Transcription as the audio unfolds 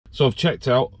So I've checked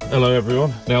out. Hello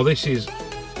everyone. Now this is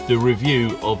the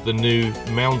review of the new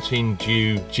Mountain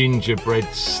Dew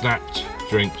gingerbread snapped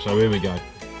drink. So here we go.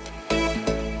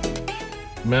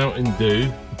 Mountain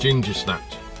Dew ginger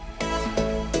snapped.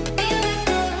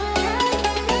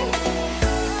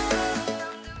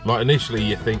 Like initially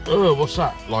you think, oh, what's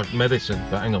that? Like medicine,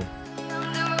 but hang on.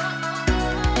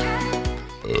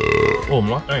 Oh,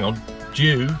 hang on.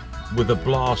 Dew with a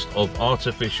blast of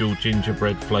artificial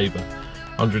gingerbread flavour.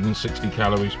 160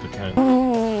 calories per can.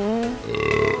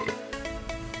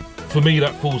 For me,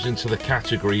 that falls into the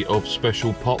category of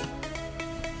special pop.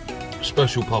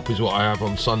 Special pop is what I have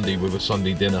on Sunday with a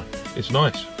Sunday dinner. It's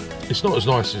nice. It's not as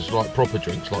nice as like proper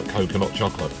drinks like coconut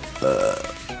chocolate,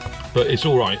 but it's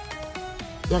all right.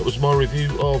 That was my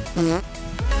review of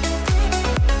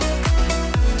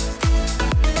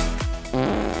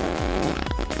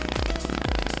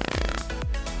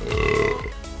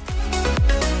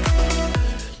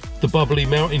the bubbly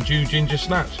Mountain Dew ginger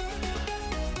snaps.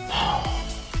 I'm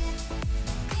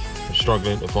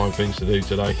struggling to find things to do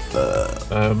today.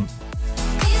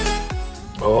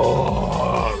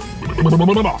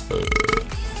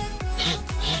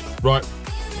 Right,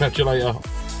 catch you later.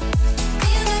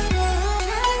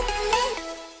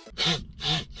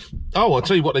 Oh, I'll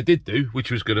tell you what they did do,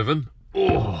 which was good of them.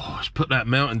 Oh, let's put that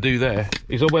Mountain Dew there.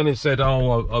 Is I went and said,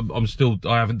 oh,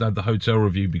 I haven't done the hotel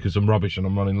review because I'm rubbish and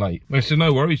I'm running late. I said,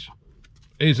 no worries.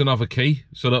 Here's another key,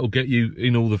 so that'll get you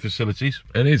in all the facilities.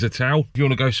 And here's a towel. If you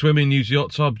want to go swimming, use the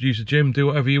hot tub, use the gym, do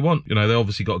whatever you want. You know, they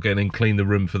obviously got to get in and clean the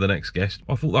room for the next guest.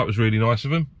 I thought that was really nice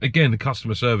of them. Again, the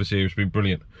customer service here has been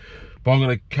brilliant. But I'm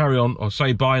going to carry on. I'll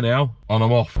say bye now, and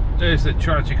I'm off. There's the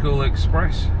Tragical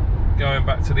Express going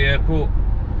back to the airport.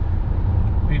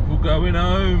 People going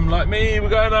home like me, we're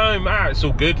going home. Ah, it's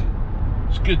all good.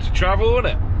 It's good to travel, isn't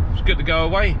it? It's good to go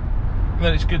away, and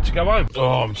then it's good to go home.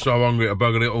 Oh, I'm so hungry. I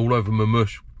buggered it all over my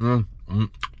mush. I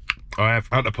have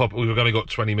had to pop. We've only got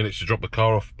 20 minutes to drop the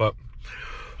car off, but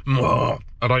I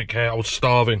don't care. I was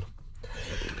starving,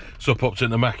 so I popped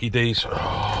into Mackie D's.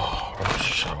 Oh, I'm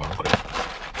so hungry.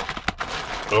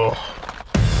 Oh.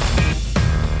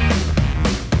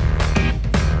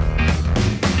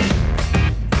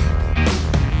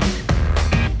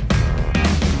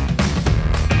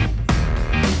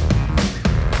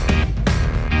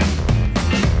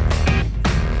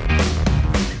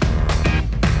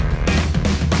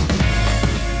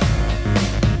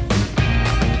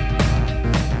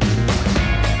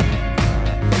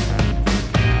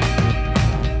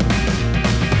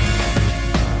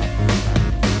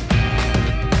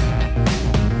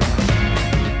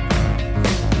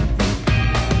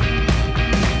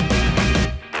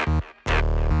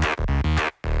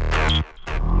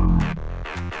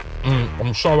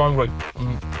 I'm so hungry.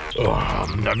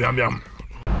 Oh, yum, yum, yum.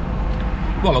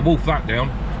 Well, I wolfed that down.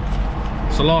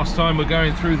 It's the last time we're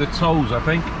going through the tolls, I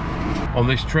think, on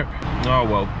this trip. Oh,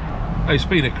 well. It's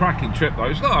been a cracking trip, though.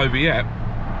 It's not over yet.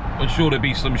 I'm sure there'll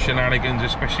be some shenanigans,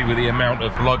 especially with the amount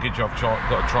of luggage I've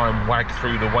got to try and wag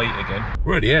through the weight again.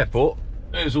 We're at the airport.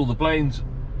 There's all the planes.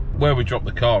 Where we dropped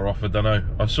the car off, I don't know.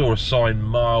 I saw a sign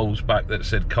miles back that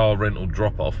said car rental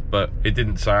drop off, but it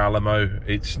didn't say Alamo.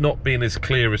 It's not been as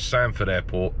clear as Sanford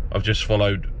Airport. I've just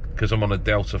followed, because I'm on a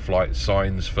Delta flight,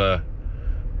 signs for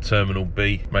Terminal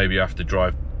B. Maybe I have to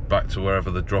drive back to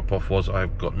wherever the drop off was.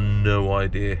 I've got no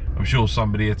idea. I'm sure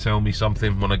somebody will tell me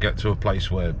something when I get to a place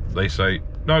where they say,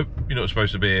 no, you're not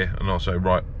supposed to be here. And I'll say,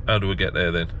 right, how do I get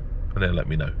there then? And they'll let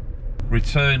me know.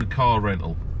 Return car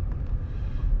rental.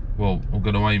 Well, I'm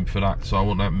going to aim for that, so I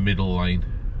want that middle lane.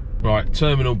 Right,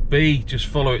 Terminal B, just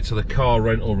follow it to the car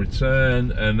rental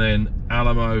return, and then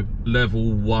Alamo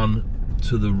level 1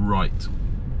 to the right.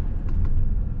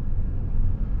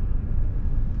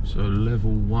 So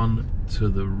level 1 to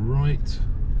the right.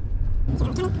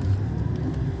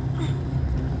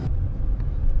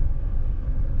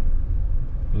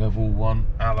 Level 1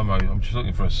 Alamo. I'm just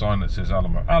looking for a sign that says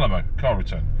Alamo. Alamo, car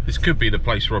return. This could be the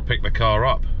place where I pick the car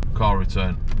up. Car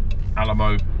return.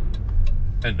 Alamo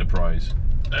Enterprise.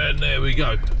 And there we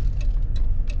go.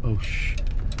 Oh, shh.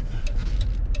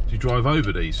 Do you drive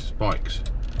over these bikes?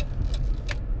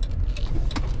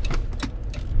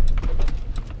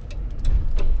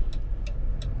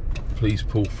 Please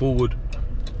pull forward.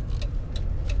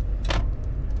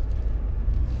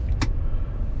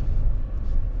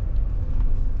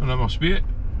 And that must be it.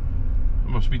 That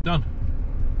must be done.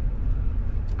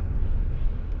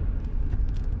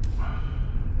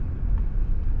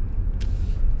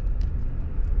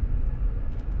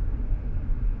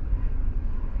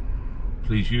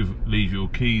 Please leave your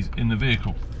keys in the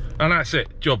vehicle. And that's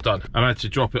it, job done. And I had to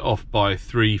drop it off by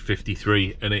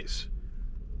 3:53 and it's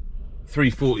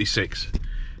 3:46.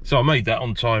 So I made that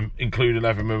on time, including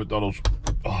having my McDonald's.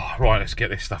 Oh, right, let's get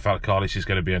this stuff out of the car. This is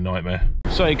going to be a nightmare.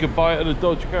 Say goodbye to the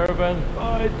Dodge Caravan.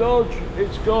 Bye, Dodge.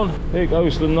 It's gone. Here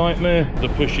goes the nightmare. The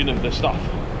pushing of the stuff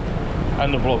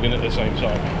and the vlogging at the same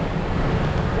time.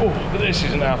 Oh, but this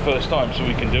isn't our first time, so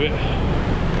we can do it,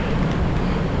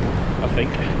 I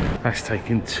think. That's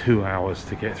taken 2 hours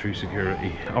to get through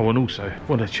security. Oh, and also,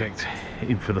 when I checked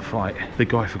in for the flight, the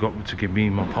guy forgot to give me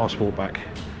my passport back.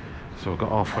 So I got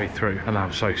halfway through and I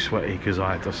was so sweaty because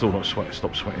I still not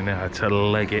stop sweating now. I had to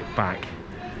leg it back.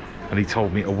 And he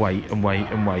told me to wait and wait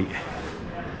and wait.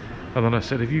 And then I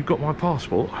said, have you got my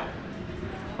passport?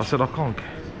 I said, I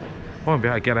won't be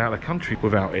able to get out of the country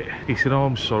without it. He said, oh,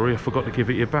 I'm sorry, I forgot to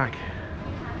give it you back.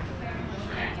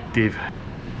 Div.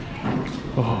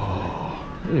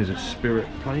 Oh, there's a Spirit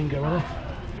plane going off.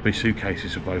 My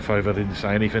suitcases are both over, I didn't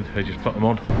say anything, they just put them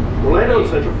on. Orlando and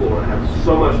Central Florida have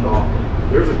so much to offer.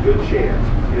 There's a good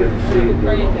chance you didn't see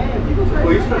it. So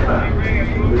please come back.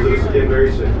 Visit us again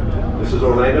very soon. This is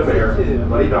Orlando Mayor,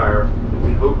 Buddy Dyer, and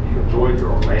we hope you enjoyed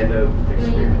your Orlando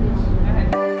experience.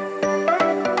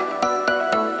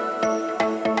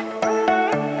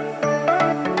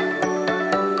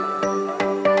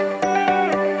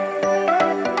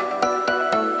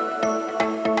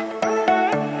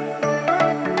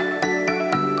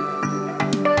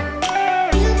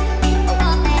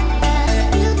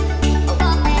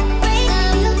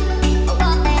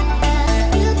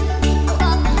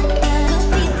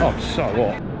 So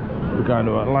what? We're going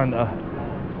to Atlanta.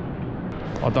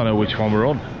 I don't know which one we're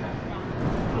on.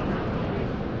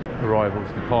 Arrivals,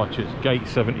 departures, gate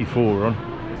 74 we're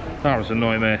on. That was a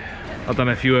nightmare. I don't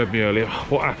know if you heard me earlier.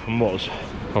 What happened was,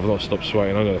 I've not stopped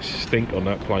sweating, I'm going to stink on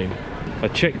that plane. I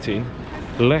checked in,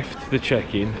 left the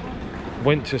check-in,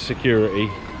 went to security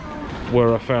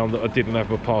where I found that I didn't have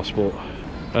my passport.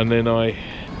 And then I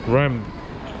ran.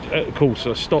 Of course,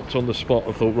 I stopped on the spot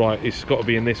and thought, right, it's got to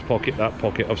be in this pocket, that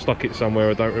pocket. I've stuck it somewhere,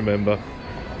 I don't remember.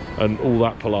 And all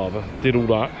that palaver. Did all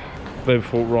that. Then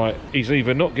thought, right, he's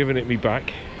either not giving it me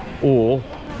back or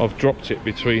I've dropped it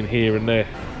between here and there.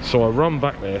 So I run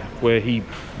back there where he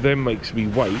then makes me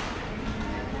wait.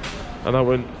 And I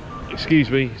went, excuse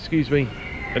me.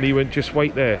 And he went, just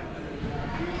wait there.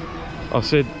 I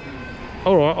said,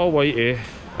 all right, I'll wait here.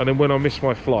 And then when I miss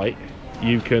my flight,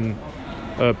 you can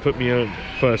put me in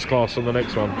first class on the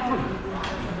next one.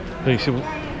 And he said,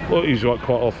 well, he was like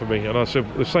quite off for me. And I said,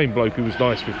 the same bloke who was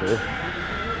nice before.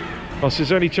 I said, is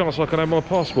there any chance I can have my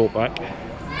passport back?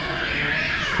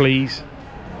 Please.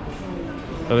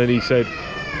 And then he said,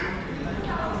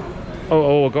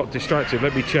 oh, I got distracted,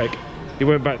 let me check. He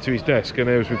went back to his desk and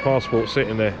there was my passport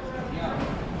sitting there.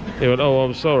 He went, oh,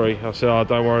 I'm sorry. I said, oh,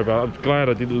 don't worry about it. I'm glad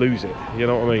I didn't lose it. You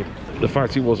know what I mean? The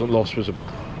fact it wasn't lost was a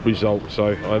result.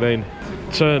 So I then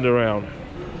turned around,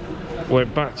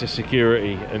 went back to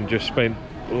security and just spent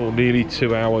nearly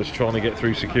 2 hours trying to get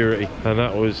through security. And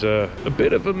that was a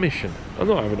bit of a mission. I'm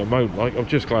not having a moan, like, I'm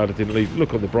just glad I didn't leave.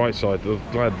 Look on the bright side, I'm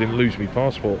glad I didn't lose my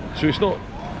passport. So it's not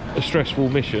a stressful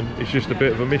mission, it's just a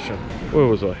bit of a mission. Where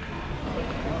was I?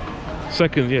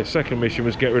 Second mission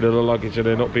was get rid of the luggage and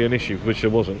there not be an issue, which there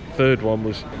wasn't. Third one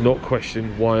was not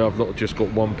question why I've not just got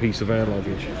one piece of hand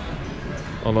luggage.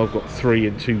 And I've got 3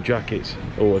 and 2 jackets,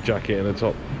 or a jacket and a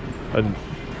top. And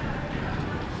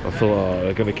I thought, oh,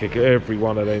 they're going to kick it. Every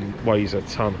one of them weighs a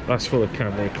ton. That's full of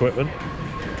camera equipment.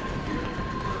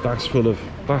 That's full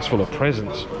of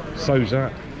presents. So's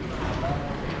that.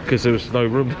 Because there was no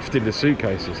room left in the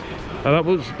suitcases. And that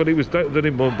was, but they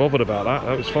didn't want bothered about that.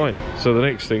 That was fine. So the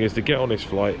next thing is to get on this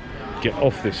flight, get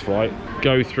off this flight,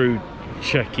 go through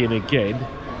check-in again,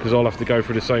 because I'll have to go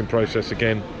through the same process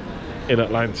again in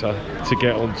Atlanta to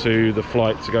get onto the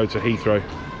flight to go to Heathrow.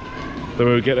 Then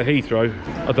when we get to Heathrow,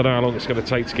 I don't know how long it's going to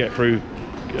take to get through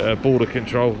border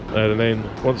control, and then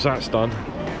once that's done,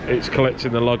 it's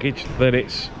collecting the luggage. Then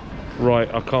it's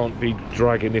right, I can't be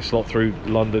dragging this lot through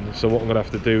London, so what I'm going to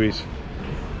have to do is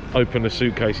open the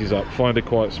suitcases up, find a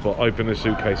quiet spot, open the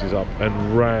suitcases up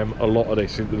and ram a lot of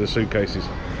this into the suitcases,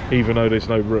 even though there's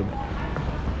no room.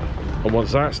 And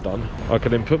once that's done, I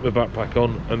can then put my backpack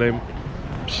on and then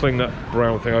sling that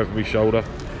brown thing over my shoulder,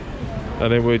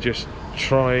 and then we'll just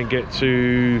try and get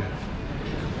to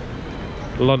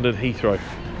London Heathrow.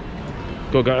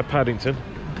 Got to go to Paddington,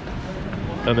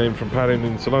 and then from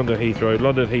Paddington to London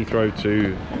Heathrow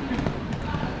to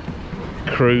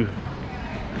Crewe,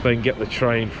 then get the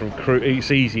train from Crewe.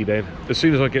 It's easy then. As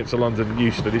soon as I get to London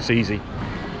Euston, it's easy.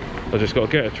 I just got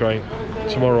to get a train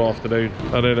tomorrow afternoon,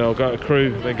 and then I'll go to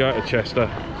Crewe, then go to Chester,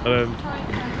 and then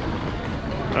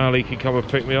Ali can come and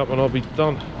pick me up and I'll be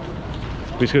done.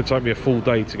 It's going to take me a full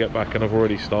day to get back, and I've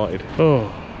already started.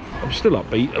 Oh, I'm still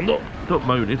upbeat. I'm not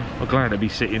moaning. I'm glad to be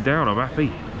sitting down. I'm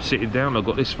happy sitting down. I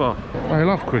got this far. I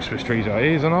love Christmas trees out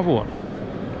here. Here's another one.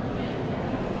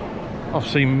 I've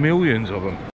seen millions of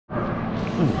them.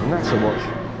 And that's a watch.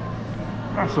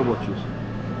 That's a watches.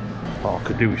 Oh, I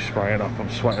could do with spraying up. I'm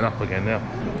sweating up again now.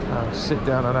 Sit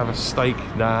down and have a steak.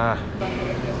 Nah. Oh,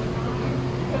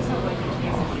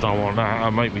 I don't want that.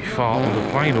 That'll make me fart on the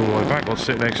plane all the way back. I'll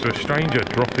sit next to a stranger,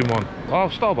 drop him one. Oh,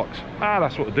 Starbucks.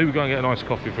 That's what I do. We're going to get a nice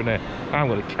coffee from there. I'm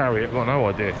going to carry it. I've got no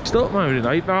idea. Stop moaning,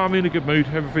 eh? No, I'm in a good mood.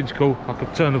 Everything's cool. I can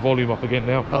turn the volume up again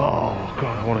now. Oh,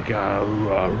 God, I want to go.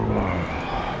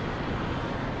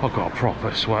 I've got a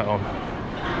proper sweat on.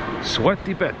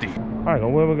 Sweaty Betty. Hang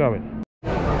on, where are we going?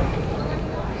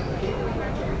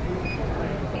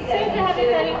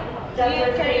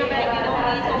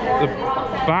 They're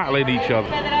battling each other.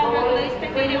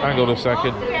 Hang on a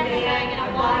second.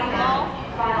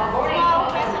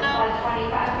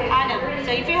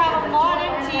 So if you have more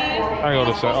than two, hang on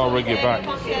a sec, I'll ring you back.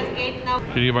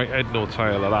 Can you make head nor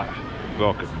tail of that?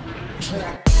 Look.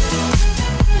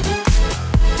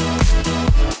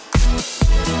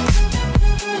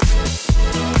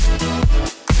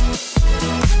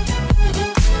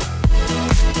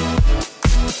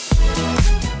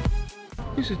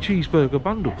 It's a cheeseburger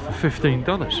bundle for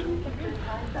 $15.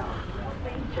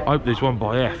 I hope there's one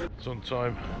by F. It's on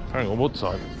time. Hang on, what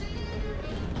time?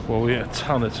 Well, we had a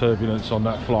ton of turbulence on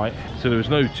that flight, so there was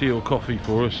no tea or coffee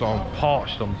for us. I'm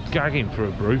parched, I'm gagging for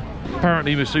a brew.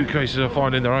 Apparently my suitcases are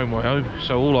finding their own way home,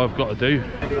 so all I've got to do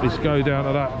is go down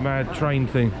to that mad train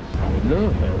thing. Hello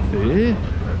there.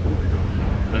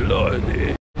 Hello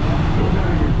there.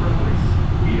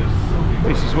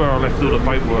 This is where I left all the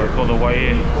paperwork on the way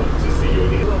in.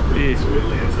 Yes,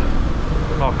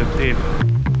 like a div.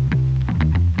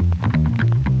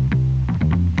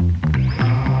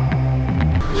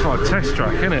 It's like a test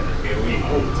track, isn't it? We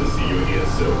hope to see you here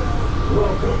soon.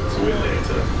 Welcome to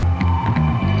Atlanta.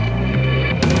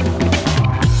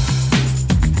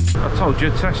 I told you,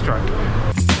 test track.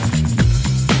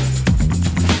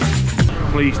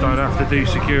 Please don't have to do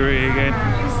security again.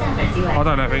 I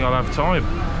don't think I'll have time.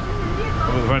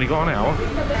 We've only got an hour.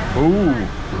 Ooh.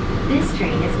 This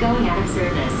train is going out of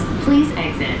service. Please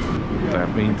exit.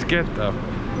 That means get the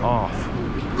off.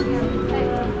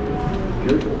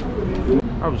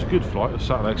 That was a good flight. I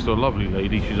sat next to a lovely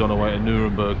lady. She's on her way to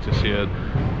Nuremberg to see her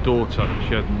daughter.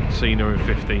 She hadn't seen her in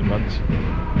 15 months.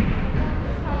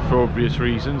 For obvious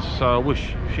reasons. So I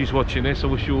wish she's watching this. I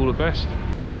wish you all the best.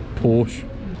 Porsche.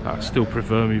 I still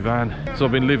prefer me van. So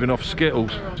I've been living off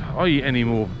Skittles. I eat any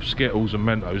more Skittles and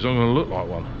Mentos, I'm going to look like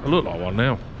one. I look like one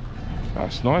now.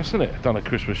 That's nice, isn't it? Done a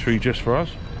Christmas tree just for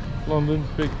us. London,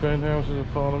 Big Ben, Houses of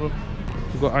Parliament.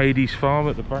 We've got Adie's Farm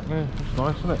at the back there. That's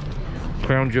nice, isn't it?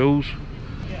 Crown Jewels.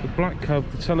 The Black Cub,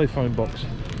 the telephone box.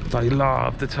 They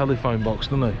love the telephone box,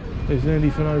 don't they? Is there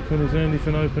anything open? Is there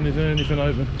anything open? Is there anything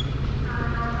open?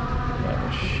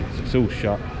 Oh shit, it's all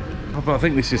shut. Oh, but I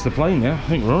think this is the plane now. I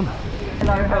think we're on.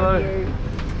 Hello, how are you?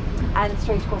 And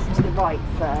straight across to the right,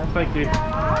 sir. Thank you.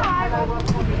 Hi.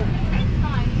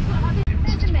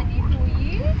 There's a menu for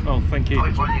you. Oh, thank you.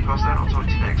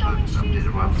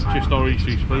 Just orange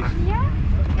juice, please. Yeah.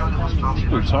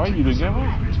 Good time, you didn't get one?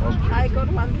 I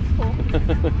got one before.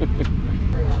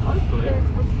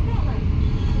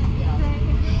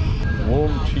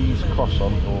 Warm cheese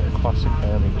croissant or classic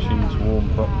ham and cheese warm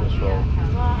breakfast roll.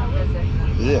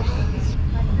 Yeah.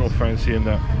 Not fancying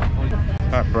that.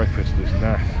 That breakfast is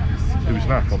naff. If it was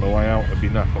naff on the way out, it'd be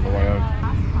naff on the way home.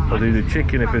 I'll do the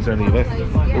chicken if there's any left,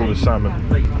 or the salmon.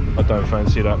 I don't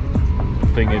fancy that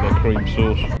thing in a cream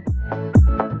sauce.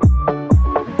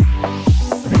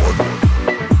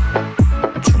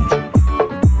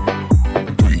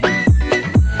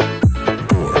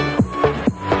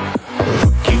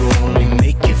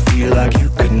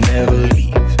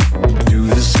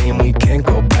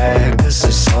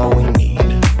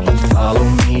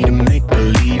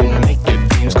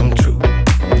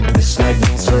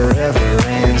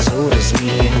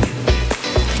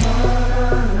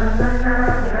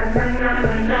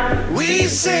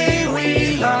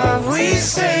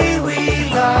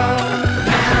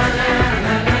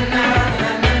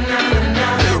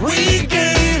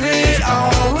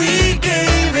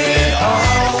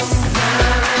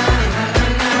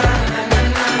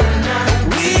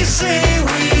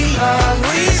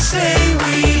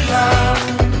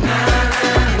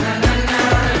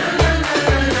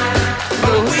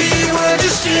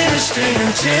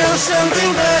 Until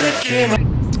something better came.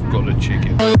 Got the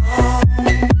chicken.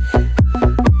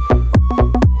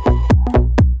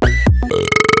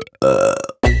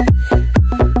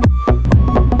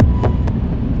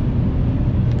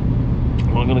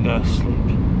 I'm gonna go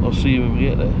I'll see you when we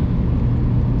get there.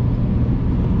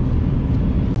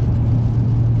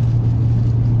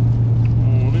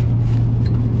 Morning.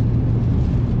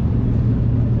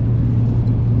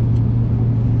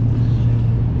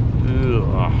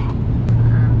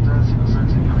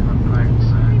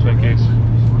 Take it.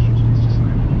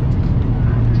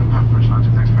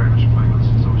 Thanks very much for playing with us.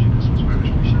 As always, your customers very much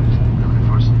appreciated. And looking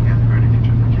forward to seeing you again. Very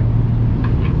future. Thank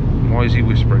you. Why is he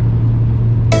whispering?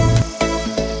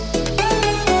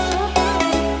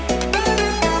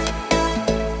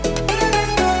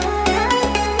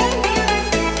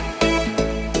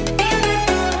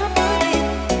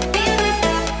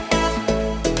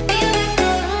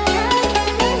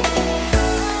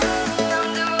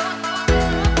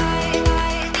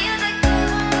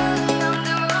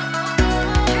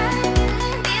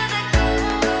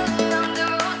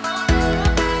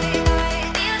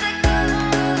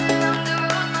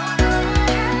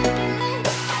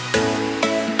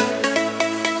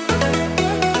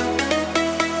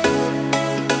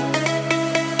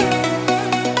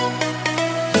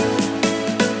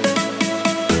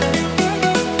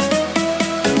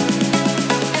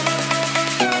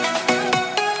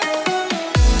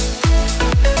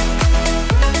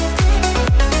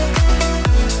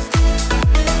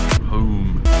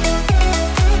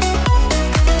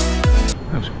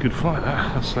 Good flight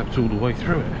that. I slept all the way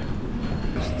through it.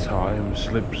 As time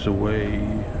slips away.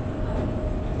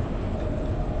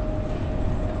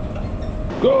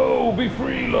 Go! Be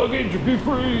free, luggage! Be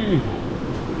free!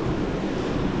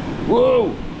 Whoa!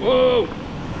 Whoa!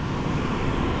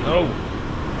 Oh!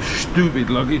 Stupid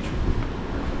luggage.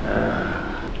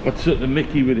 I took the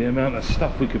mickey with the amount of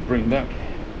stuff we could bring back.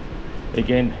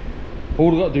 Again,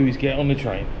 all I've got to do is get on the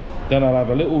train. Then I'll have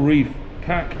a little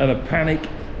repack and a panic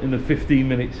in the 15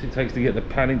 minutes it takes to get to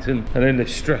Paddington, and then the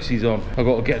stress is on. I've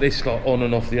got to get this lot on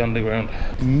and off the underground.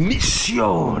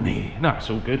 Missione! No, it's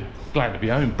all good. Glad to be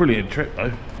home. Brilliant trip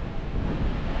though.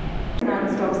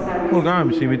 We'll go home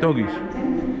and see my doggies.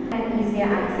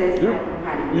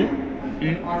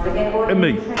 And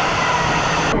me.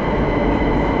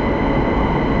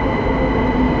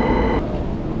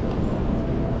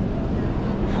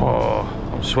 Oh,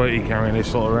 I'm sweaty carrying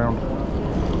this lot around.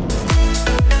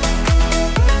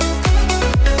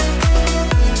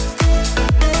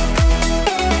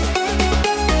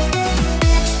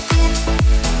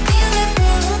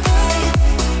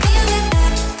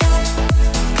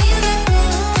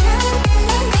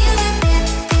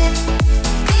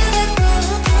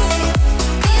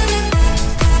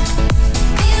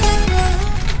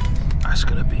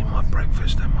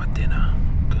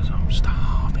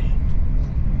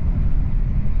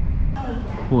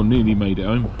 Well, nearly made it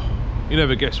home. You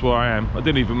never guess where I am. I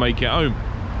didn't even make it home.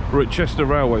 We're at Chester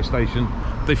railway station.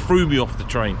 They threw me off the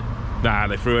train. Nah,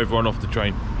 they threw everyone off the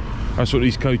train. That's what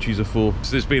these coaches are for.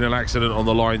 So there's been an accident on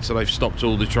the line, so they've stopped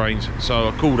all the trains. So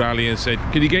I called Ali and said,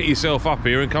 can you get yourself up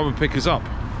here and come and pick us up?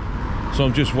 So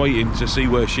I'm just waiting to see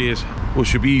where she is. Well,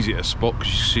 she'll be easy to spot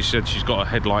because she said she's got a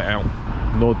headlight out.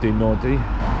 Noddy, noddy.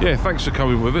 Yeah, thanks for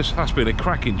coming with us. That's been a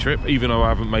cracking trip, even though I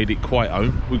haven't made it quite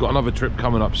home. We've got another trip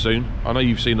coming up soon. I know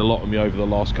you've seen a lot of me over the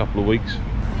last couple of weeks.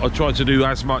 I tried to do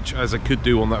as much as I could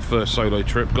do on that first solo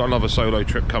trip. Got another solo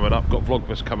trip coming up. Got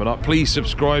Vlogmas coming up. Please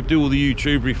subscribe. Do all the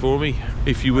YouTubery for me.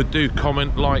 If you would do,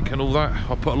 comment, like and all that.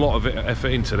 I put a lot of effort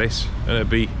into this, and it'd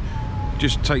be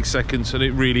just take seconds, and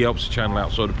it really helps the channel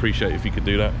out, so I'd appreciate it if you could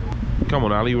do that. Come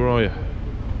on, Ali, where are you?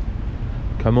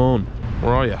 Come on,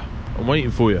 where are you? I'm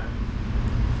waiting for you.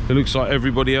 It looks like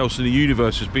everybody else in the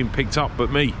universe has been picked up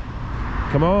but me.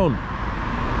 Come on.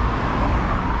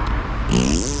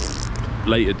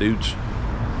 Later, dudes.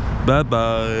 Bye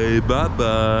bye. Bye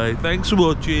bye. Thanks for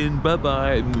watching. Bye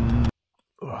bye. Morning.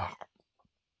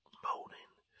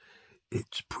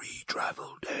 It's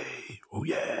pre-travel day. Oh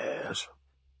yes.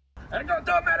 And go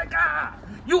to America.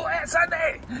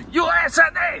 USA.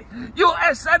 USA.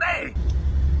 USA.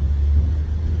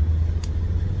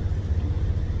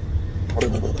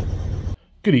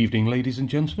 Good evening, ladies and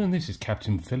gentlemen. This is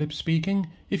Captain Phillips speaking.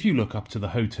 If you look up to the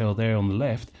hotel there on the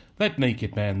left, that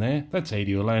naked man there, that's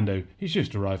Adi Orlando. He's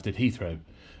just arrived at Heathrow.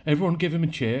 Everyone give him a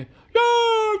cheer. Yo,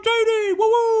 JD! Woo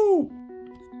woo!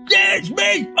 Yeah, it's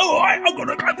me! Alright, I'm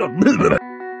gonna go to...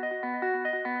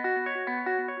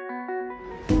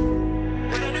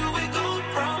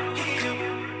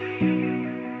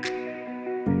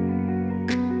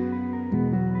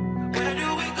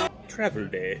 Travel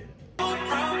day.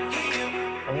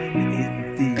 I'm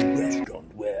in the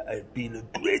restaurant where I've been a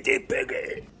gritty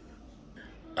piggy.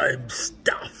 I'm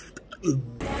stuffed.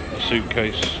 A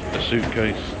suitcase, a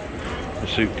suitcase, a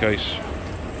suitcase,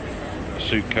 a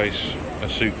suitcase, a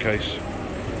suitcase,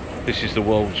 This is the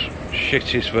world's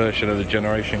shittest version of the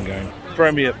Generation game.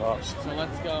 Premier Pass. So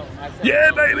let's go.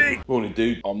 Yeah, baby! Morning,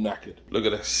 dude. I'm knackered. Look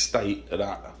at the state of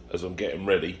that as I'm getting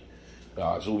ready.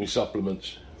 It's all my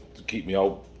supplements to keep me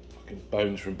old fucking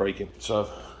bones from breaking. So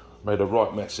I've made a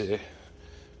right mess here.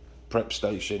 Prep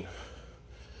station.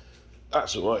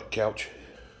 That's all right, couch.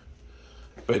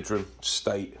 Bedroom,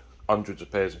 state, hundreds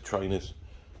of pairs of trainers.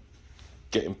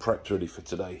 Getting prepped ready for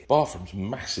today. Bathroom's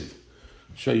massive.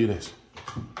 Show you this.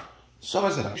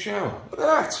 Size of that shower. Look at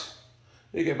that.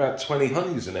 You get about 20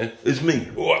 honeys in there. It's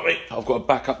me. All right, mate. I've got to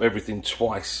back up everything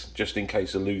twice just in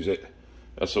case I lose it.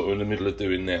 That's what we're in the middle of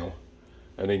doing now.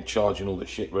 And then charging all the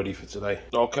shit ready for today.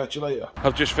 I'll catch you later.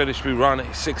 I've just finished my run.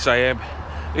 It's 6 AM.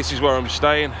 This is where I'm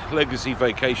staying. Legacy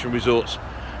Vacation Resorts.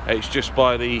 It's just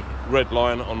by the red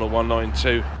line on the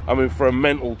 192. I'm in for a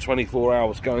mental 24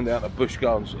 hours going down to Busch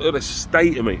Gardens. Look at the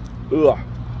state of me. Ugh.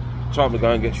 Time to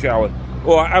go and get showered.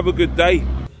 All right, have a good day.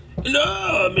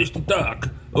 Hello, Mr. Duck.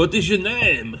 What is your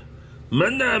name? My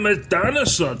name is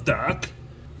Dinosaur Duck.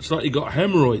 It's like you got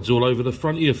hemorrhoids all over the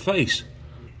front of your face.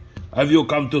 Have you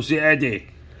come to see Eddie?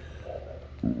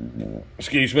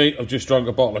 Excuse me, I've just drunk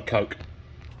a bottle of Coke.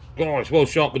 Guys, well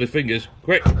sharp with the fingers.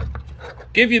 Quick.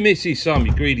 Give your missus some,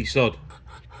 you greedy sod.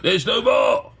 There's no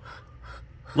more.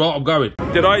 Right, I'm going.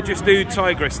 Did I just do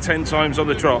Tigress 10 times on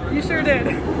the trot? You sure did.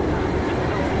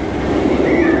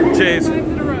 Cheers. 10 times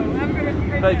in a row. Have a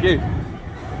great Thank you.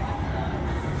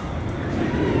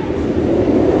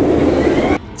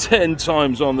 10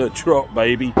 times on the trot,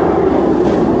 baby.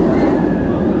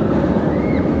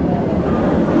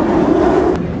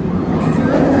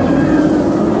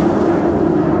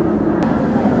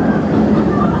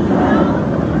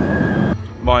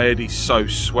 My head is so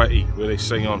sweaty with this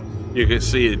thing on. You can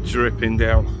see it dripping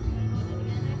down.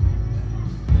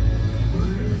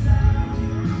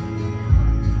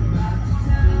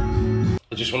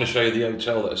 I just want to show you the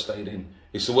hotel that I stayed in.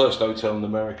 It's the worst hotel in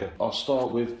America. I'll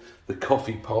start with the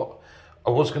coffee pot. I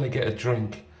was going to get a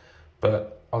drink,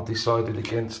 but I decided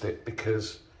against it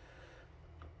because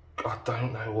I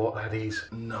don't know what that is.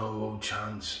 No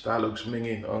chance. That looks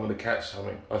minging. I'm going to catch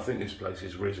something. I think this place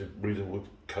is riddled with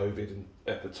COVID and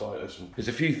hepatitis. And there's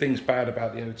a few things bad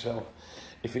about the hotel.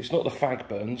 If it's not the fag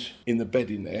burns in the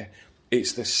bed in there,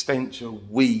 it's the stench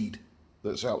of weed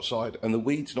that's outside. And the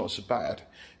weed's not so bad.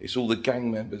 It's all the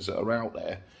gang members that are out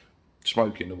there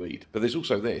smoking the weed. But there's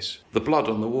also this, the blood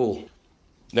on the wall.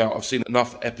 Now, I've seen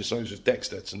enough episodes of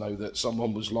Dexter to know that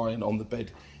someone was lying on the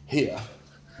bed here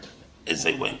as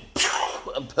they went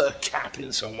and put a cap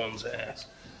in someone's ass.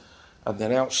 And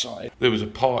then outside, there was a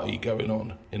party going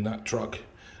on in that truck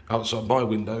outside my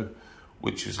window,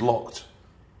 which is locked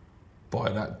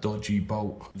by that dodgy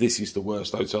bolt. This is the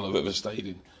worst hotel I've ever stayed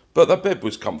in. But that bed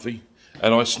was comfy,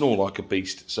 and I snore like a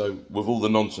beast. So with all the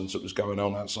nonsense that was going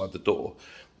on outside the door,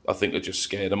 I think I just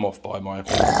scared them off by my...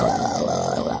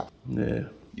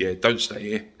 Yeah, don't stay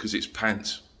here, because it's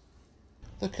pants.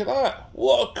 Look at that.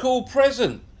 What a cool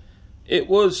present. It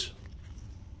was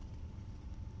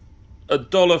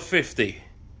 $1.50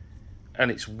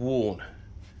 and it's worn.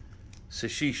 So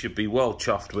she should be well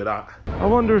chuffed with that. I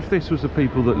wonder if this was the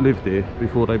people that lived here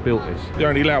before they built this. The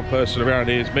only loud person around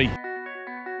here is me.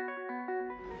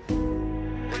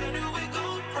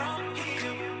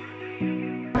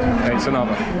 It's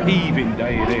another heaving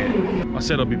day in here. I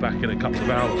said I'll be back in a couple of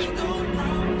hours.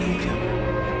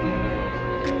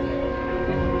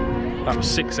 That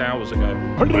was 6 hours ago.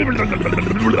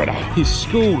 His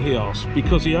school, he asked,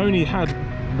 because he only had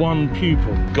one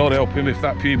pupil. God help him if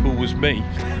that pupil was me.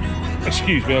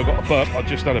 Excuse me, I got a burp. I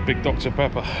just had a big Dr.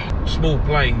 Pepper. Small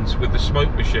planes with the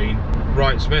smoke machine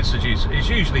writes messages. It's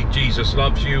usually Jesus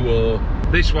loves you, or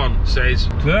this one says,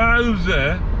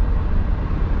 Closer,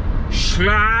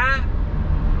 Schla,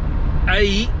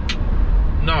 Eik.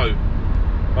 No.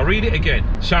 I'll read it again.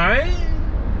 Say,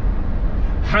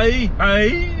 hey,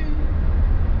 hey.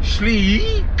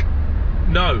 Sleek?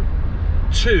 No.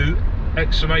 2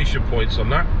 exclamation points on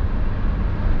that.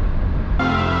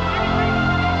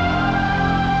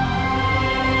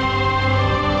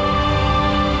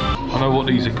 I know what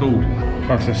these are called.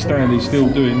 That's a standing still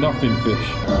doing nothing fish.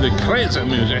 The crazy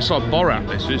music, it's like Borat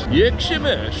this is.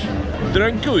 Yekshimesh,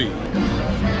 Drankuy,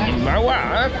 my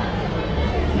wife,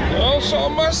 also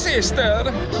my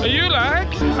sister. You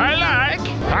like? I like.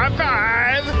 High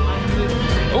five.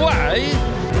 Why?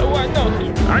 Why don't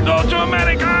you? I go to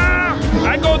America!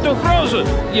 I go to Frozen!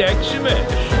 Yeah,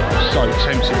 so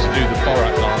tempted to do the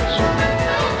Borat dance.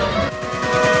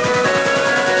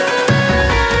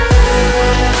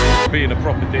 Being a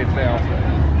proper div now.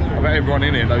 I bet everyone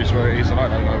in here knows where it is and I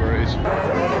don't know where it is.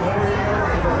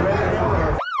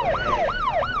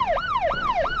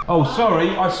 Oh, sorry,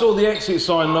 I saw the exit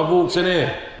sign and I've walked in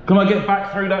here. Can I get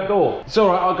back through that door? It's all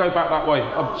right, I'll go back that way.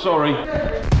 I'm sorry.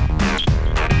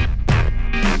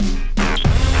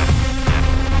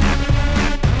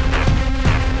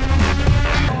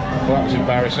 Well, that was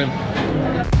embarrassing.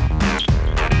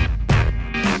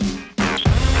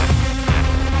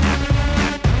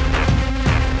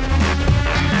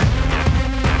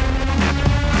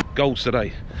 Goals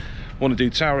today. Want to do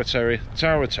Tower Terry?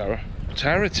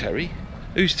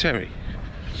 Who's Terry?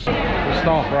 The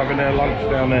staff are having their lunch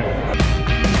down there.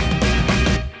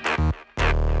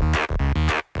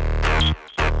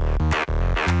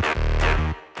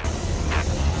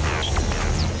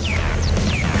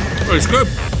 Oh, it's good.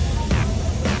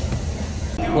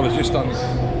 Well, I've just done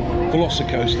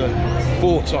Velocicoaster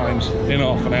 4 times in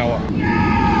half an hour.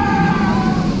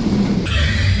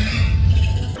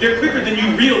 They're quicker than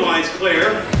you realize,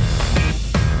 Claire.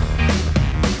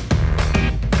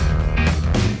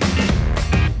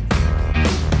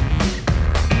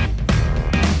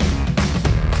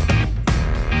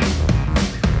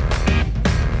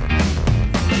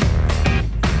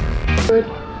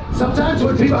 Sometimes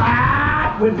when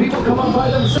people come up by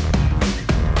themselves.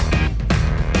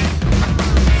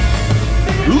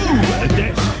 Ooh, a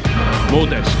desk. More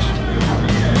desks.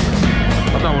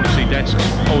 I don't want to see desks. I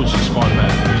want to see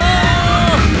Spider-Man.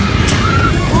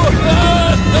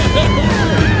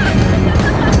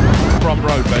 Front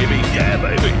row, baby. Yeah,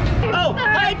 baby. Oh,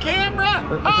 hi, camera.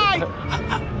 Hi.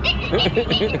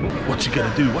 What's he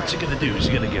gonna do? What's he gonna do? Is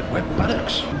he gonna get wet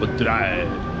buttocks or dry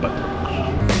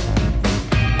buttocks?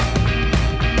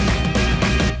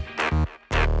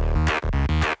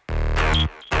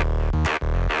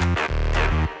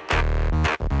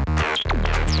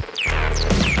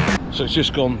 So it's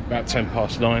just gone about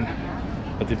 9:10.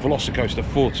 I did Velocicoaster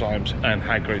 4 times and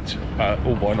Hagrid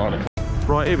all by 9 o'clock.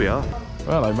 Right, here we are.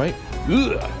 Hello, mate.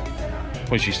 Ugh.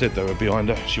 When she said they were behind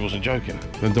her, she wasn't joking.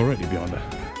 They're directly behind her.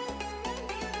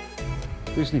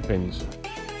 Disney pins.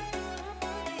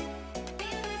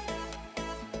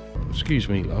 Excuse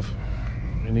me, love.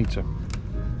 You need to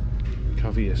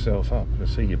cover yourself up and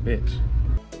see your bits.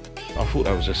 I thought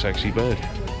that was a sexy bird.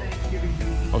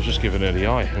 I was just giving her the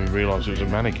eye and realised it was a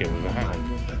mannequin with a hat on.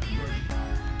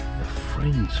 A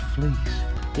friend's fleece.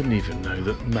 Didn't even know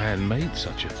that man made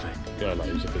such a thing. Girl,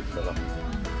 he's a big fella.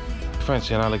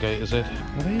 Fancy an alligator's head?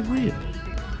 Are they real?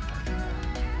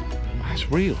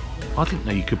 That's real. I didn't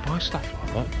know you could buy stuff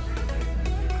like that.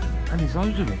 And there's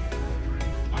loads of them.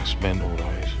 That's mental,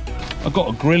 that is. I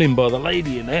got a grilling by the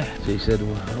lady in there. She said,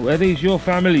 well, where is your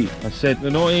family? I said,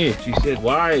 they're not here. She said,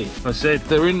 why? I said,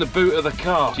 they're in the boot of the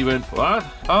car. She went, what?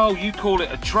 Oh, you call it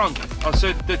a trunk. I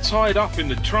said, they're tied up in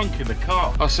the trunk in the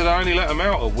car. I said, I only let them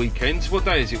out at weekends. What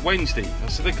day is it? Wednesday. I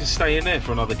said, they can stay in there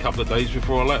for another couple of days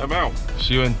before I let them out.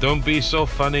 She went, don't be so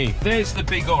funny. There's the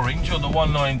big orange on the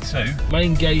 192.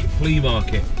 Main gate flea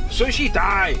market. Sushi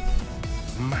Dai.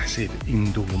 Massive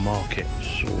indoor market.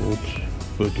 Swords,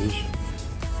 Buddhas.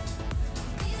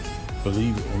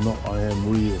 Believe it or not, I am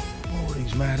real. Oh,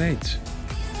 these mad heads.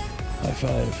 High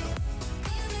five.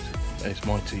 There's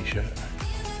my t-shirt.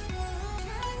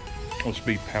 I'll just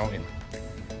be pouting.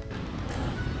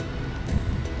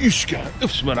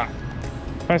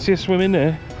 Fancy a swim in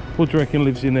there? What do you reckon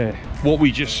lives in there? What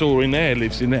we just saw in there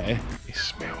lives in there. It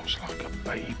smells like a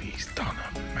baby's done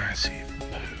a massive poo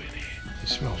in here. It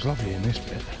smells lovely in this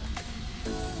bit.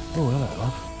 Oh, hello,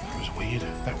 love. That was weird.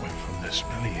 That went from the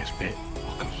smelliest bit.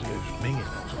 It was minging.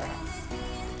 I was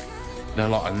like, they're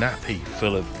like a nappy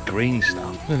full of green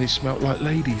stuff. And it smelled like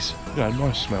ladies. You know,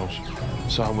 nice smells.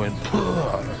 So I went,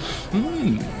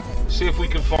 See if we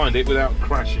can find it without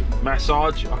crashing.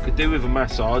 Massage. I could do with a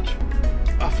massage.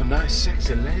 Oh, for nice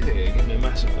sexy lady, give me a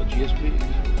massage. Yes, please.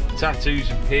 Tattoos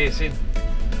and piercing.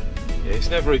 Yeah, it's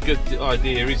never a good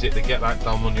idea, is it, to get that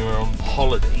done when you're on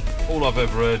holiday. All I've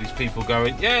ever heard is people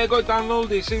going, yeah, I got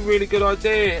downloaded, it's a really good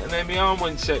idea. And then my arm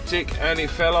went septic and it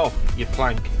fell off. You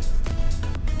plank.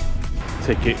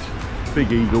 Ticket.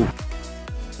 Big Eagle.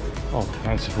 Oh,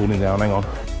 pants are falling down, hang on.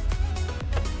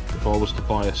 If I was to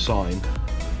buy a sign,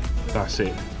 that's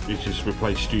it. You just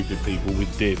replace stupid people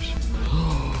with divs.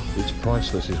 It's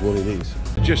priceless is what it is.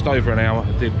 Just over an hour,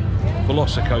 I did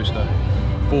Velocicoaster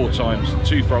 4 times,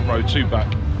 2 front row, 2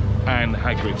 back, and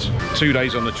Hagrid's. 2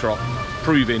 days on the trot,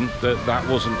 proving that that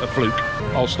wasn't a fluke.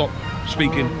 I'll stop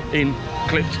speaking in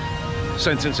clipped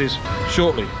sentences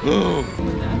shortly.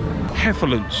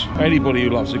 Heffalunts. Anybody who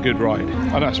loves a good ride,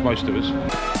 and that's most of us.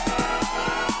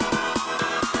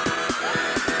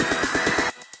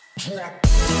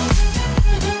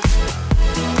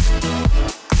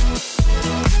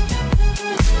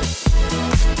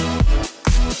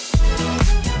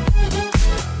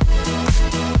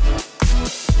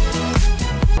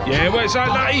 Yeah, where's that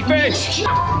nutty fish? We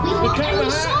literally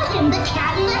saw him, the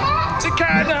cat in the hat. The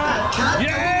cat in the hat.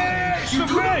 Yeah, it's the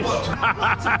fish.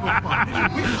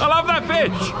 I love that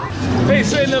fish.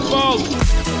 It's in the bog.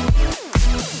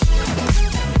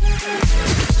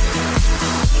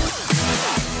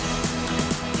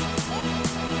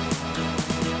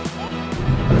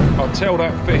 I'll tell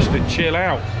that fish to chill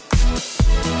out.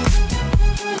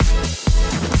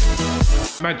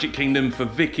 Magic Kingdom for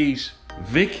Vicky's.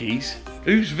 Vicky's?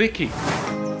 Who's Vicky?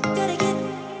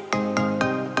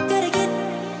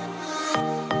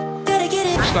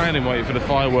 Standing waiting for the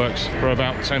fireworks for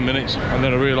about 10 minutes, and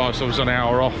then I realised I was an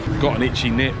hour off. Got an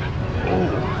itchy nip. Oh.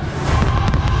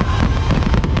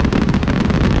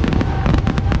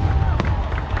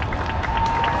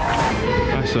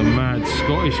 That's a mad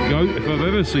Scottish goat if I've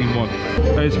ever seen one.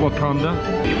 There's Wakanda.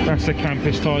 That's the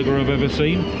campest tiger I've ever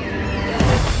seen.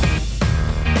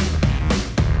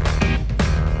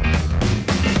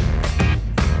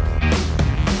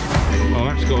 Oh,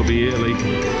 that's got to be Italy.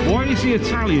 Why is he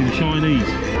Italian Chinese?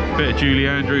 Bit of Julie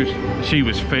Andrews. She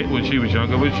was fit when she was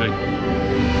younger, wasn't she?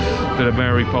 Bit of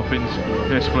Mary Poppins.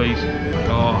 Yes, please.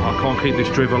 Oh, I can't keep this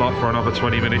drivel up for another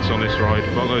 20 minutes on this ride,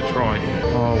 but I'm going to try.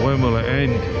 Oh, when will it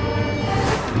end?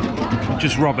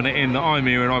 Just rubbing it in that I'm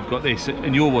here and I've got this,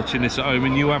 and you're watching this at home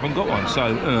and you haven't got one.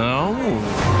 So, oh.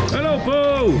 Hello,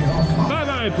 Pooh. Bye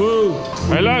bye, Pooh.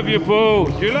 I love you, Pooh.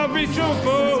 You love me too,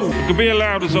 Pooh. I can be as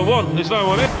loud as I want. There's no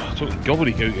one in. I'm talking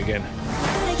gobbledygook again.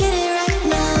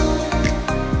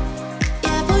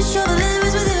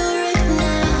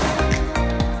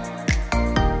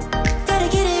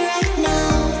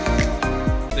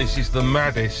 This is the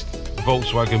maddest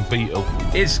Volkswagen Beetle.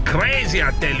 It's crazy,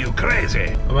 I tell you,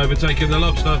 crazy. I'm overtaking the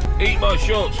lobster. Eat my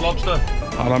shorts, lobster.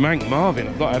 And I'm Hank Marvin.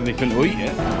 I've not had anything to eat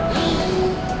yet.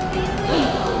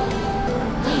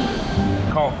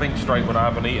 Can't think straight when I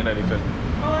haven't eaten anything.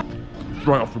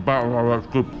 Straight off the bat, that's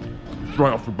good.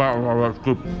 Straight off the bat, that's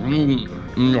good.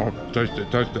 Oh, taste it,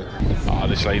 taste it. Ah,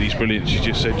 this lady's brilliant. She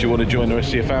just said, do you want to join the rest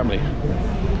of your family?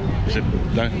 I said,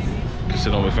 no. I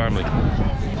said, I'm with family.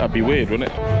 That'd be weird,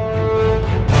 wouldn't it?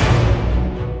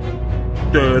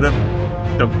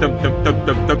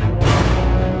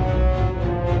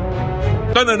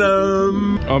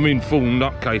 I'm in full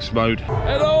nutcase mode.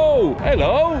 Hello!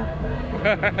 Hello!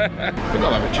 I think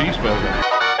I'll have a cheeseburger.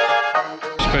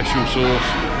 Special sauce,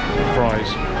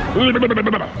 fries.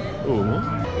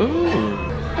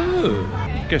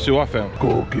 Oh. Guess who I found?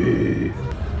 Cookie.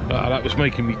 That was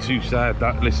making me too sad,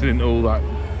 that listening to all that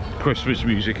Christmas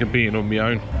music and being on my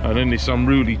own. And then this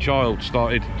unruly child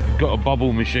got a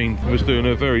bubble machine, was doing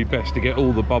her very best to get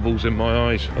all the bubbles in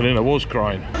my eyes, and then I was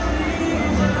crying.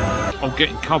 I'm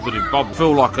getting covered in bubbles. I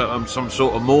feel like I'm some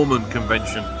sort of Mormon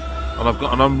convention, and I've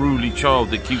got an unruly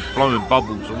child that keeps blowing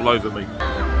bubbles all over me.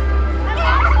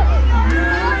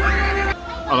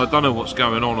 And I don't know what's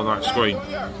going on that screen.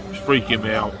 It's freaking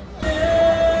me out.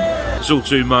 It's all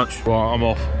too much. Right, I'm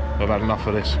off. I've had enough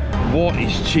of this. What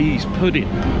is cheese pudding?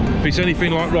 If it's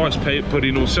anything like rice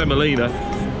pudding or semolina,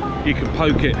 you can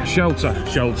poke it. Shelter,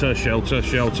 shelter, shelter,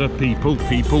 shelter. People,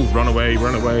 people, run away,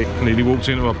 run away. Nearly walked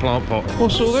into a plant pot.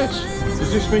 What's all this?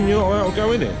 Does this mean you're not allowed to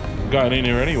go in here? I'm going in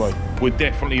here anyway. We're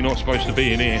definitely not supposed to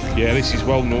be in here. Yeah, this is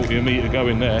well naughty of me to go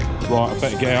in there. Right, I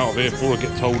better get out of here before I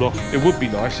get told off. It would be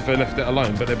nice if they left it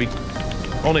alone, but they'd be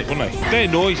on it, wouldn't they? They're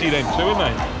noisy then too, aren't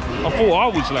they? I thought I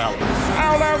was loud.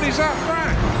 How loud is that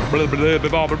track?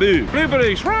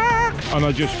 Blueberries, rock! And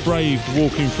I just braved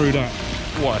walking through that.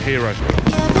 What a hero.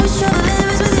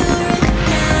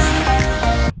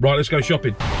 Right, let's go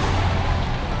shopping.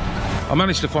 I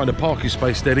managed to find a parking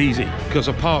space dead easy because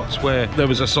I parked where there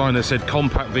was a sign that said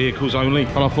compact vehicles only,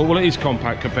 and I thought, well, it is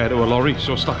compact compared to a lorry,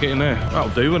 so I stuck it in there. That'll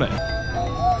do, won't it?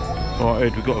 Right,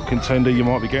 Ed, we've got a contender. You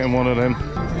might be getting one of them.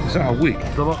 Is that a wig?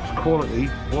 Deluxe quality,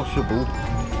 washable,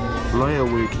 layer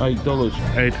wig, $8.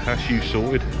 Ed, that's you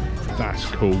sorted. That's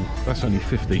cool. That's only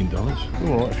 $15.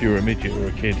 All right, if you're a midget or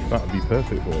a kid, that would be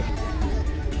perfect for you.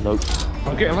 Nope.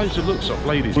 I'm getting loads of looks off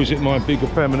ladies. Or is it my big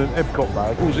effeminate Epcot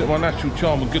bag? Or is it my natural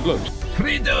charm and good looks?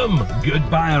 Freedom!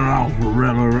 Goodbye, Ralph.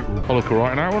 I'll look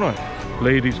alright now, won't I?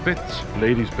 Ladies' bits.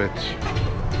 Ladies' bits.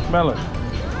 Smell it.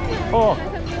 Oh!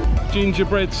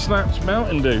 Gingerbread snaps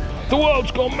Mountain Dew. The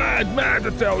world's gone mad, mad, I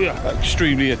tell you.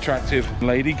 Extremely attractive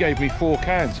lady gave me 4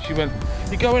 cans. She went,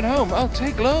 "You're going home? I'll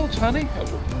take loads, honey." I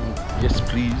went, "Yes,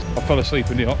 please." I fell asleep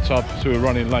in the hot tub, so we're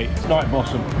running late. Night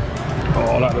blossom.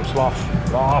 Oh, that looks lush.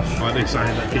 Lush. Like this, ain't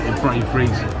it? Get your brain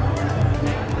freeze.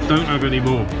 Don't have any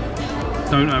more.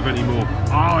 Don't have any more.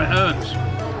 Oh, it hurts.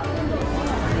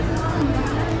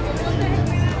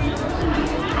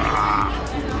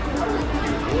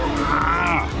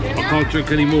 I can't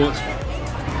drink any more.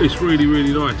 It's really,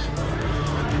 really nice.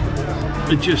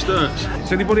 It just hurts.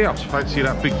 Does anybody else fancy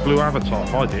that big blue avatar?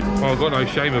 I did. Well, I've got no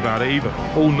shame about it either.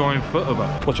 All 9 foot of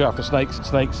her. Watch out for snakes,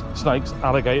 snakes, snakes,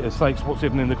 alligators, snakes. What's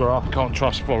hidden in the grass? Can't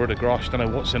trust Florida grass. Don't know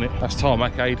what's in it. That's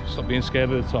tarmac aid. Stop being scared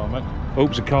of the tarmac.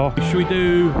 Oops, a car. Should we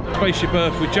do Spaceship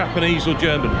Earth with Japanese or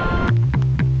German?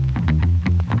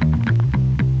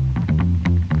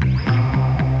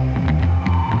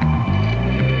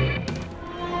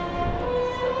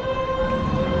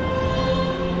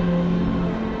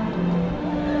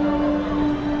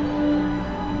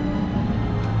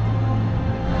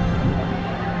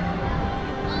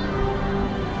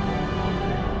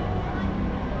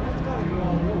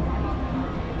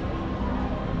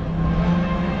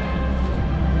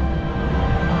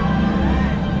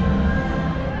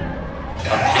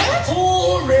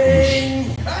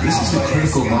 This is the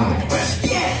critical moment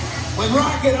when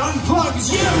Rocket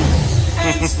unplugs you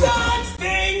and starts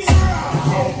things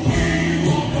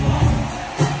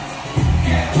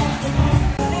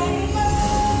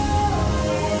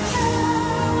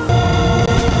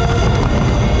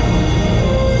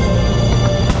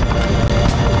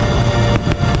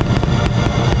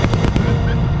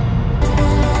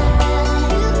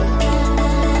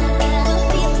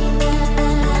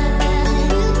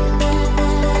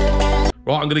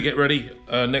Right, I'm gonna get ready.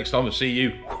 Next time I see you,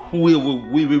 me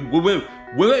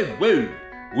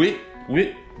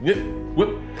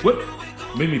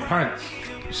pants,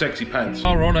 sexy pants.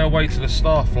 We're on our way to the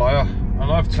Starflyer,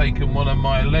 and I've taken one of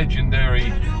my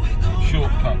legendary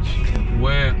shortcuts.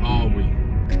 Where are we?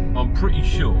 I'm pretty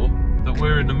sure that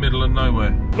we're in the middle of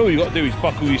nowhere. All you got to do is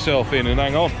buckle yourself in and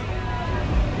hang on.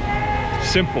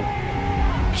 Simple.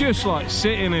 Just like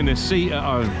sitting in a seat at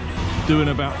home, doing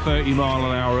about 30 mile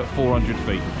an hour at 400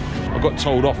 feet. I got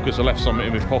told off because I left something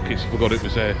in my pockets, forgot it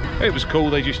was there. It was cool,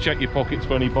 they just check your pockets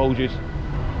for any bulges.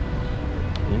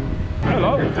 Ooh.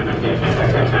 Hello.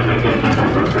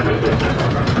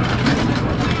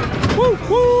 Woo,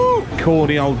 woo.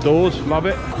 Corny old doors, love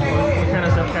it. What kind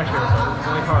of stuff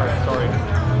cashier? Only card, sorry.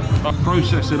 I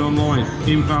processed it online.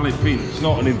 Invalid pin. It's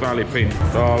not an invalid pin.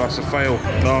 Oh, that's a fail.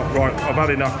 No, right, I've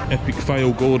had enough. Epic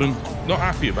fail, Gordon. Not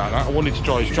happy about that. I wanted to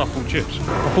try his truffle chips.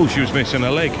 I thought she was missing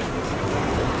a leg.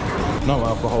 No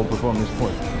alcohol before this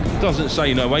point. Doesn't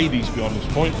say no 80s beyond this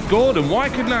point. Gordon, why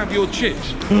couldn't I have your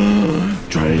chips?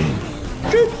 Train.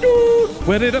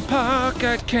 Where did I park?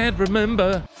 I can't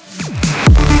remember.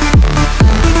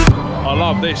 I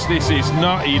love this. This is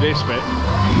nutty, this bit.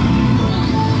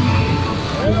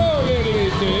 Hello,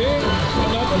 little lady.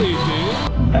 Another lady.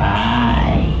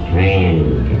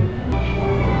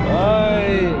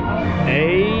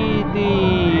 AD.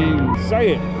 Say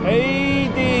it.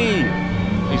 AD.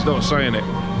 He's not saying it.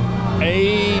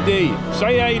 AD.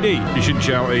 Say AD. You shouldn't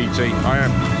shout ET. I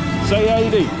am. Say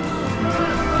AD.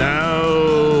 No.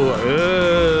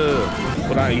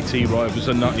 Well, that ET ride was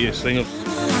the nuttiest thing.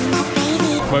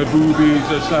 My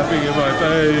boobies are slapping in my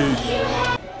face.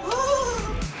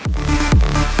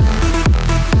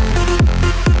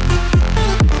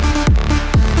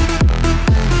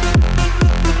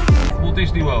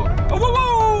 Disney World. Oh, whoa, whoa!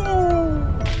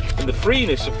 And the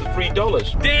freeness of the $3.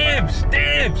 Dibs!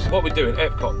 Dibs! What we're doing?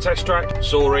 Epcot, test track,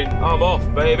 soaring. I'm off,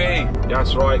 baby.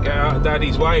 That's right, get out of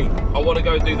daddy's way. I want to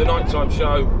go do the nighttime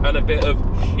show and a bit of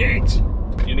shit.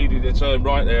 You needed to turn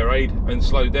right there, Aid, and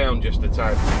slow down just a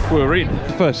tad. We're in.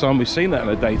 The first time we've seen that in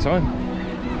the daytime.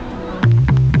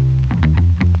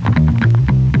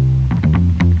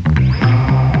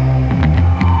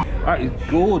 That is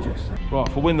gorgeous. Right,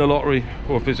 if I win the lottery,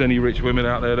 or if there's any rich women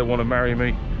out there that want to marry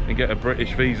me and get a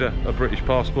British visa, a British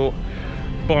passport,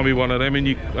 buy me one of them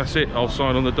and that's it, I'll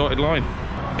sign on the dotted line.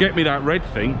 Get me that red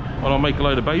thing and I'll make a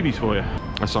load of babies for you.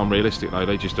 That's unrealistic though,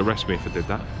 they just arrest me if I did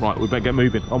that. Right, we better get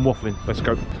moving. I'm waffling, let's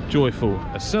go. Joyful,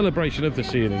 a celebration of the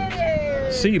ceilings.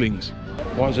 Ceilings?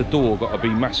 Why has a door got to be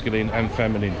masculine and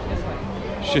feminine?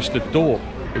 It's just a door.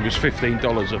 It was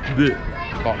 $15 of bleh.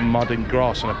 Like mud and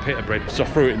grass and a pita bread. So I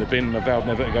threw it in the bin and I vowed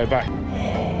never to go back.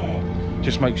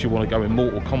 Just makes you want to go in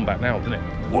Mortal Kombat now, doesn't it?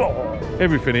 Whoa.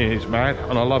 Everything here is mad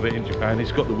and I love it in Japan.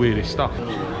 It's got the weirdest stuff.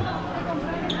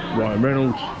 Ryan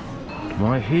Reynolds.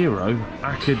 My hero,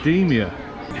 Academia.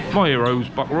 My hero's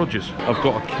Buck Rogers. I've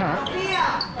got a cat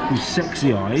with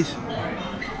sexy eyes.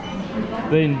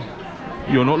 Then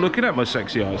you're not looking at my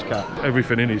sexy eyes, cat.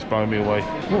 Everything in it's blowing me away.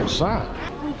 What's that?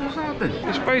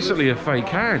 It's basically a fake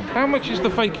hand. How much is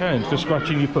the fake hand for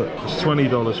scratching your foot? It's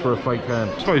 $20 for a fake hand.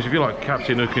 I suppose if you're like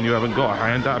Captain Hook and you haven't got a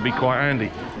hand, that'd be quite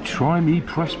handy. Try me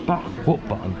press button. What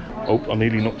button? Oh, I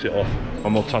nearly knocked it off.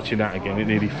 I'm not touching that again, it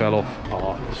nearly fell off.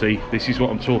 Ah, see, this is what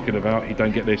I'm talking about. You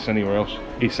don't get this anywhere else.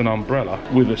 It's an umbrella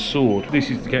with a sword. This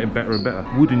is getting better and better.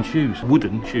 Wooden shoes,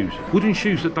 wooden shoes. Wooden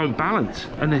shoes that don't balance,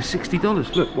 and they're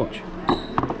 $60. Look, watch.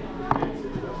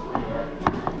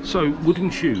 So, wooden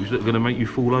shoes that are going to make you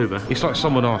fall over. It's like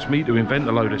someone asked me to invent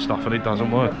a load of stuff and it doesn't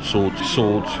work. Swords.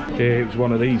 Here, it was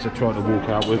one of these I tried to walk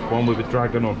out with, one with a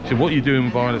dragon on. So what are you doing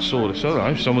buying a sword? So I don't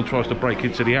know, if someone tries to break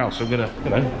into the house, I'm going to,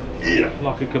 you know,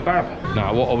 like a kebab.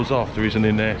 Now, what I was after isn't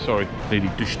in there. Sorry, nearly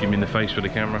dished him in the face with the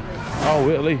camera. Oh,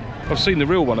 really? I've seen the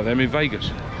real one of them in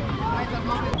Vegas.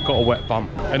 Got a wet bum.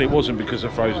 And it wasn't because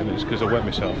of frozen, it's because I wet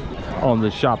myself. On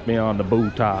the shop me on the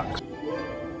buttocks.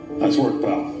 Nice work,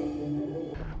 pal.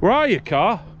 Where are you,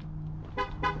 car?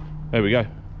 There we go.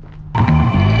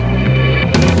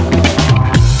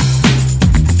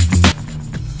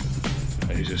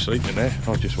 He's asleep in there.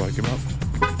 I'll just wake him up.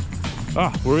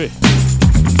 Ah, we're here.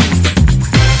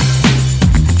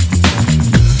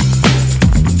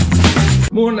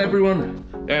 Morning, everyone.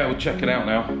 Yeah, we'll check it out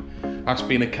now. That's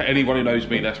been anyone who knows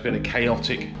me, that's been a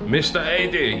chaotic. Mr.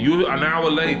 Eddie, you are an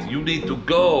hour late. You need to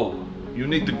go. You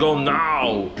need to go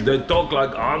now. They talk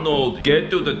like Arnold. Get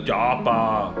to the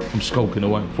chopper. I'm skulking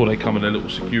away before they come in their little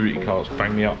security cars,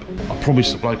 bang me up. I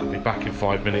promised the bloke I'd be back in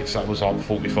 5 minutes. That was like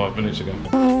 45 minutes ago.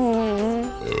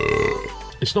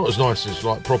 It's not as nice as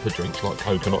like proper drinks like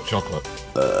coconut chocolate.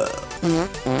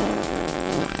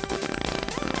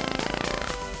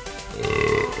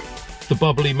 The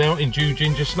bubbly Mountain Dew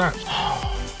ginger snaps.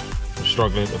 I'm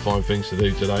struggling to find things to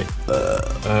do today.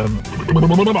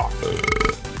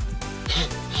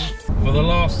 For the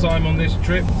last time on this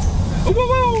trip,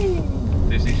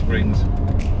 Disney Springs.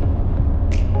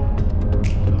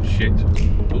 Oh shit.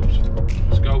 Oops.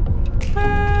 Let's go.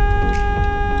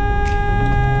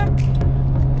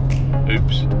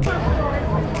 Oops.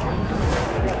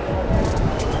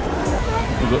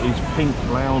 We've got these pink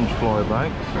lounge fly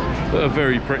bags that are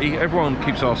very pretty. Everyone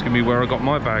keeps asking me where I got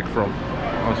my bag from.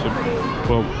 I said,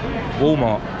 well,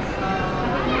 Walmart.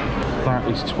 That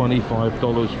is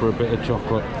 $25 for a bit of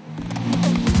chocolate.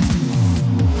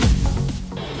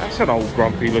 That's an old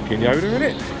grumpy looking Yoda, isn't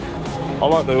it?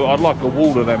 I'd like a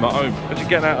wall of them at home. Imagine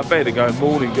getting out of bed and going,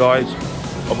 morning guys.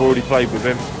 I've already played with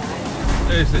him.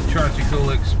 There's the Tragical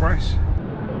Express.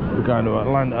 We're going to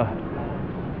Atlanta.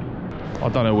 I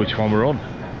don't know which one we're on.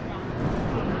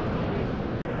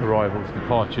 Arrivals,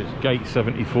 departures, gate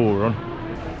 74 we're on.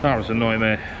 That was a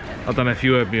nightmare. I don't know if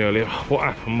you heard me earlier. What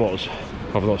happened was,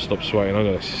 I've not stopped sweating, I'm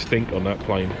going to stink on that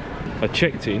plane. I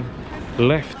checked in,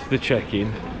 left the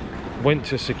check-in, went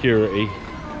to security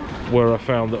where I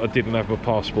found that I didn't have my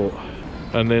passport,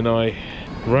 and then I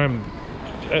ran.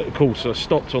 Of course, I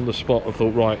stopped on the spot and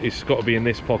thought, right, it's got to be in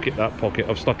this pocket, that pocket.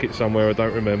 I've stuck it somewhere I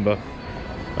don't remember,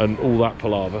 and all that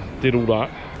palaver. Did all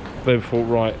that, then thought,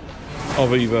 right,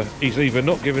 he's either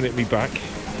not giving it me back,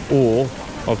 or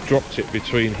I've dropped it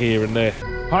between here and there.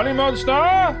 Honey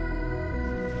Monster,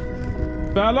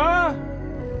 Bella,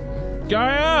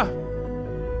 Gaia,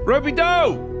 Ruby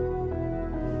Doe.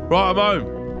 Right, I'm home.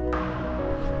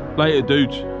 Later,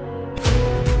 dudes.